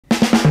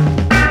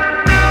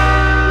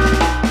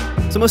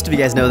So most of you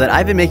guys know that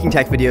I've been making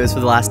tech videos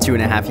for the last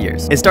 2.5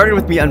 years. It started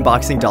with me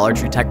unboxing Dollar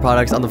Tree tech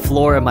products on the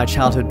floor of my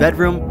childhood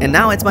bedroom, and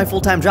now it's my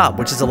full-time job,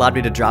 which has allowed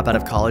me to drop out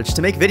of college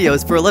to make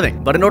videos for a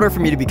living. But in order for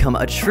me to become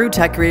a true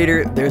tech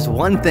creator, there's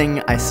one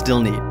thing I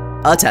still need: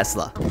 a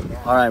Tesla.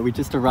 All right, we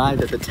just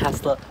arrived at the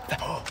Tesla.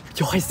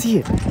 Yo, I see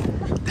it.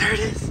 There it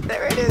is.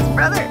 There it is,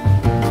 brother.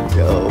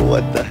 Yo,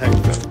 what the heck,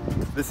 bro?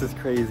 This is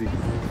crazy.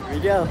 Here we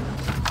go.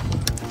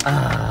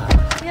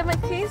 You have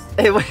my keys?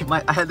 Hey, wait,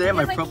 they have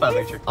my profile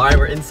picture. All right,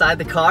 we're inside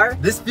the car.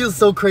 This feels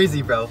so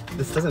crazy, bro.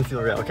 This doesn't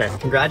feel real. Okay,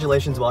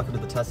 congratulations, welcome to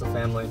the Tesla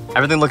family.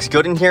 Everything looks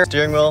good in here.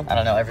 Steering wheel, I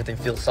don't know, everything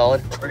feels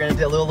solid. We're gonna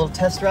do a little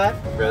test drive.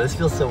 Bro, this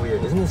feels so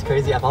weird. Isn't this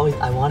crazy? I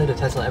wanted a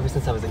Tesla ever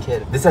since I was a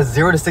kid. This has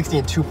 0 to 60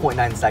 in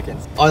 2.9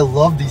 seconds. Oh, I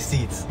love these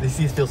seats. These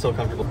seats feel so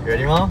comfortable. You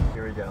ready, Mom?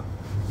 Here we go.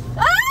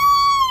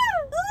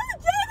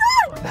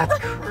 That's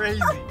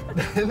crazy.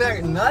 Isn't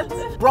that nuts?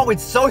 Bro,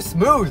 it's so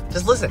smooth.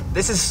 Just listen,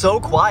 this is so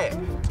quiet.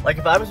 Like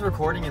if I was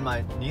recording in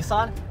my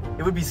Nissan,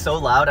 it would be so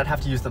loud I'd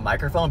have to use the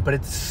microphone, but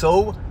it's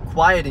so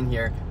quiet in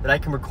here that I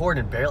can record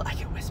and barely, I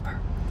can whisper.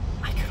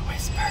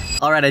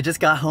 All right, I just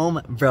got home.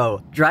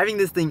 Bro, driving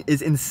this thing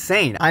is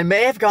insane. I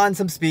may have gone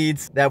some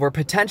speeds that were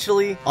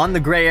potentially on the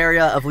gray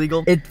area of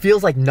legal. It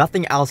feels like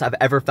nothing else I've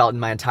ever felt in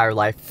my entire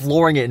life.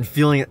 Flooring it and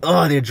feeling it,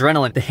 oh, the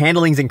adrenaline. The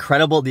handling's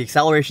incredible. The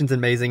acceleration's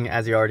amazing,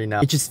 as you already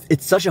know.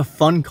 It's such a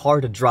fun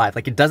car to drive.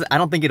 Like I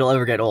don't think it'll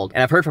ever get old.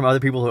 And I've heard from other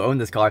people who own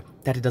this car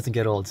that it doesn't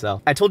get old,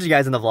 so. I told you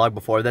guys in the vlog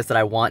before this that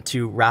I want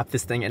to wrap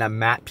this thing in a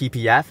matte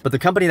PPF, but the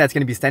company that's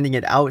gonna be sending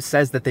it out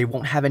says that they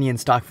won't have any in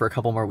stock for a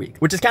couple more weeks,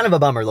 which is kind of a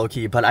bummer,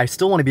 low-key, but I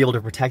still wanna be able to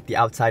protect the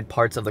outside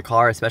parts of the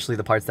car, especially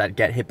the parts that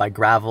get hit by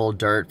gravel,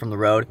 dirt from the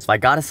road. So I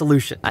got a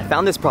solution. I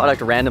found this product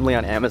randomly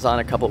on Amazon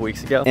a couple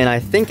weeks ago, and I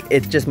think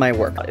it just might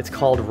work. It's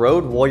called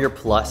Road Warrior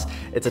Plus.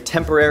 It's a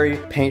temporary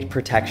paint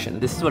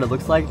protection. This is what it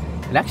looks like.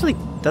 It actually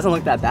doesn't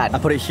look that bad. I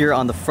put it here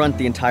on the front,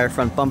 the entire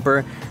front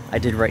bumper. I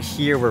did right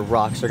here where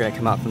rocks are gonna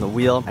come out from the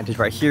wheel. I did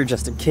right here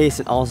just in case,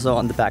 and also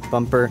on the back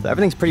bumper. So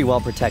everything's pretty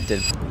well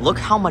protected. Look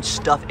how much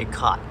stuff it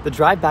caught. The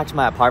drive back to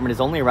my apartment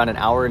is only around an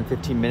hour and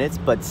 15 minutes,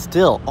 but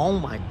still, oh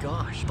my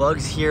gosh.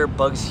 Bugs here,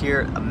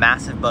 a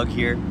massive bug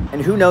here.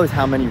 And who knows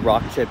how many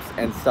rock chips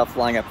and stuff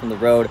flying up from the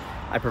road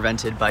I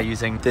prevented by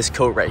using this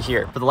coat right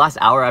here. For the last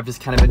hour, I've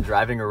just kind of been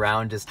driving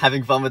around, just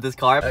having fun with this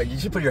car. You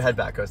should put your head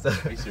back, Costa.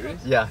 Are you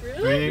serious? Yeah.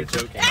 Really?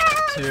 3,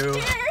 2,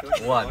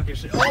 1.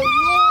 Oh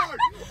Lord!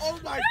 Oh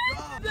my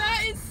God!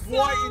 That is so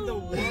What in the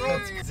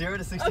world? 0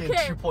 to 60 in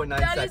 2.9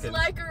 seconds. That is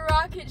like a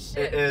rocket ship.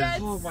 It is.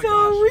 That's Oh my so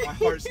gosh, weird. my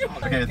heart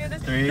stopped. Okay,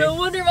 Goodness. 3, no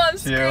wonder Mom 2,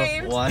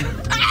 screamed. 1.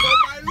 Oh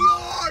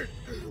my Lord!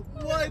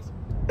 What?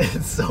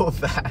 It's so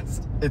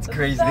fast. It's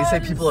crazy. They That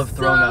say is people have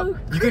thrown so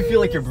up. You can feel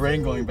like your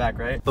brain going back,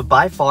 right? But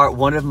by far,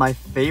 one of my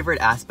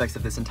favorite aspects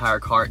of this entire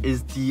car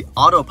is the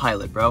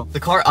autopilot, bro. The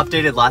car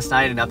updated last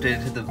night and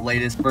updated to the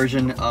latest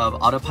version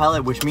of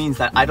autopilot, which means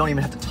that I don't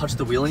even have to touch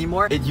the wheel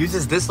anymore. It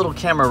uses this little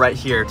camera right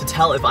here to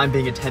tell if I'm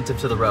being attentive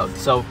to the road.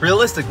 So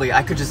realistically,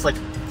 I could just like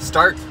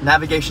start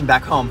navigation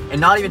back home and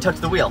not even touch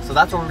the wheel. So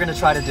that's what we're gonna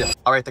try to do.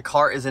 All right, the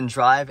car is in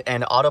drive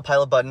and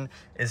autopilot button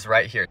is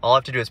right here. All I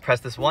have to do is press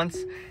this once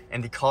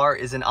and the car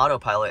is in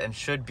autopilot and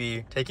should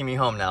be taking me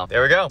home now.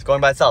 There we go. It's going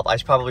by itself. I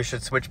probably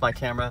should switch my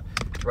camera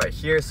right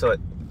here so it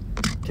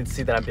can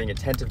see that I'm being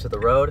attentive to the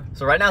road.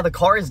 So right now the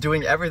car is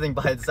doing everything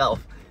by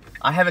itself.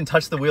 I haven't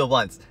touched the wheel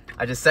once.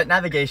 I just set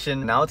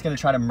navigation. Now it's gonna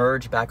try to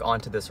merge back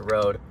onto this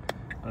road.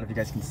 I don't know if you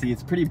guys can see,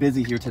 it's pretty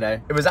busy here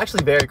today. It was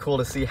actually very cool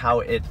to see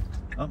how it,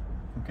 oh,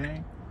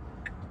 okay.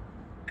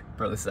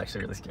 Bro, this is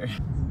actually really scary.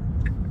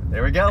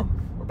 There we go.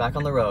 We're back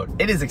on the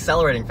road. It is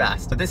accelerating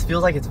fast, but this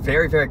feels like it's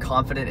very, very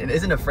confident and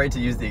isn't afraid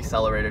to use the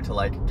accelerator to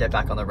like get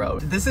back on the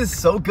road. This is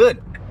so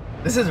good.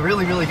 This is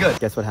really, really good.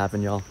 Guess what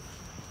happened, y'all?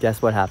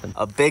 Guess what happened?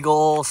 A big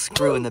ol'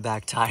 screw in the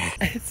back tire.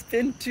 It's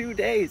been 2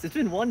 days. It's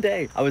been 1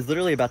 day. I was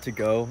literally about to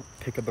go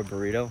pick up a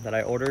burrito that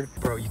I ordered.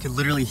 Bro, you can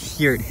literally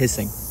hear it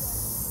hissing.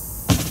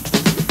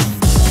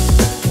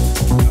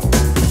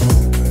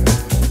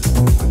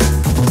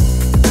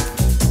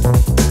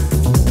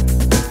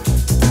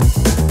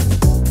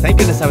 Thank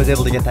goodness I was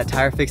able to get that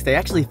tire fixed. They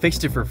actually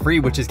fixed it for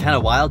free, which is kind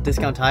of wild.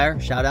 Discount Tire,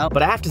 shout out.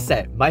 But I have to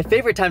say, my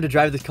favorite time to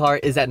drive this car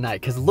is at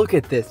night, because look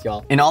at this,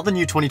 y'all. In all the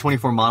new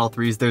 2024 Model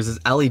 3s, there's this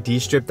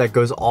LED strip that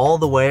goes all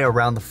the way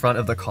around the front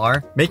of the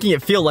car, making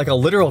it feel like a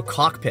literal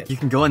cockpit. You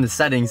can go in the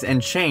settings and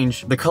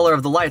change the color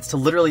of the lights to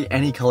literally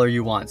any color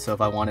you want. So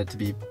if I want it to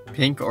be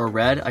pink or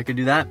red, I could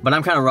do that. But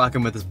I'm kind of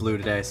rocking with this blue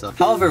today, so.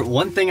 However,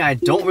 one thing I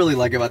don't really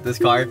like about this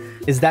car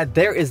is that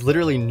there is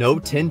literally no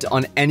tint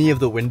on any of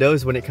the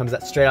windows when it comes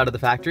straight out of the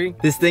factory.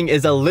 This thing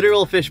is a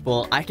literal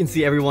fishbowl. I can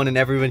see everyone and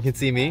everyone can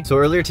see me. So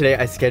earlier today,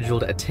 I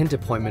scheduled a tint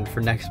appointment for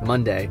next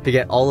Monday to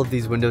get all of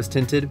these windows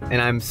tinted,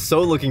 and I'm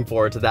so looking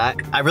forward to that.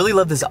 I really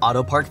love this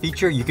auto park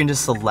feature. You can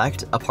just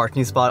select a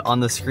parking spot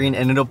on the screen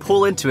and it'll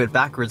pull into it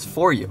backwards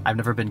for you. I've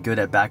never been good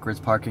at backwards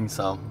parking,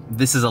 so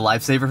this is a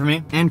lifesaver for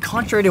me. And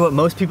contrary to what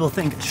most people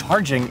think,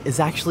 charging is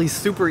actually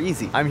super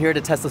easy. I'm here at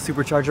a Tesla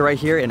supercharger right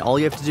here, and all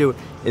you have to do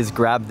is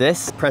grab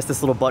this, press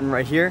this little button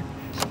right here,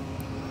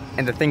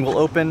 and the thing will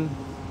open.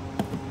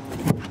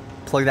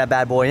 plug that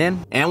bad boy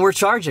in, and we're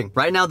charging.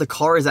 Right now, the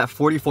car is at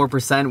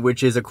 44%,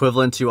 which is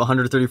equivalent to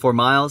 134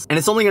 miles, and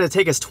it's only gonna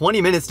take us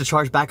 20 minutes to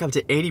charge back up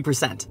to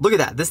 80%. Look at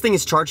that, this thing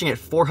is charging at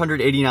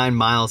 489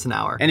 miles an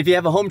hour. And if you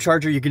have a home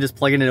charger, you can just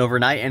plug it in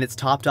overnight and it's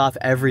topped off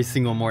every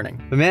single morning.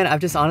 But man,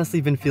 I've just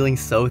honestly been feeling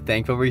so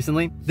thankful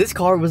recently. This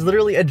car was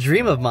literally a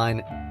dream of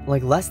mine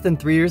like less than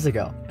 3 years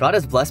ago. God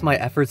has blessed my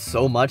efforts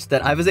so much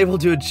that I was able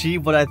to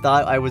achieve what I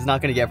thought I was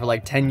not gonna get for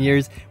like 10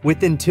 years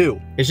within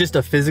 2. It's just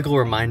a physical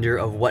reminder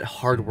of what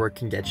hard work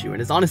can get you,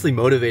 and it's honestly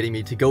motivating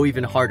me to go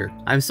even harder.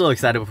 I'm so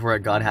excited for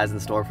what God has in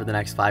store for the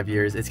next 5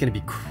 years. It's gonna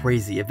be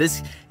crazy. If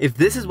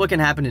this is what can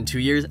happen in 2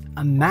 years,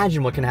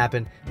 imagine what can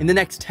happen in the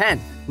next 10.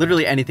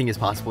 Literally anything is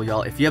possible,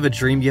 y'all. If you have a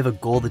dream, you have a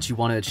goal that you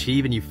want to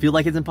achieve, and you feel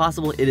like it's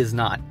impossible, it is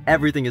not.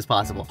 Everything is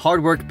possible.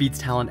 Hard work beats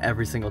talent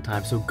every single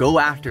time, so go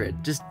after it.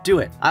 Just do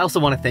it. I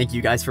also want to thank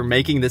you guys for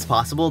making this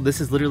possible.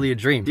 This is literally a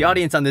dream. The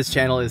audience on this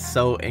channel is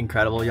so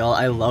incredible, y'all.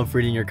 I love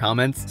reading your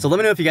comments. So let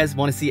me know if you guys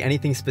want to see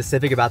anything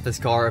specific about this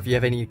car, or if you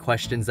have any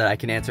questions that I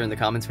can answer in the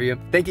comments for you.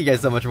 Thank you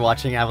guys so much for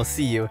watching. I will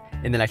see you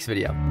in the next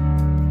video.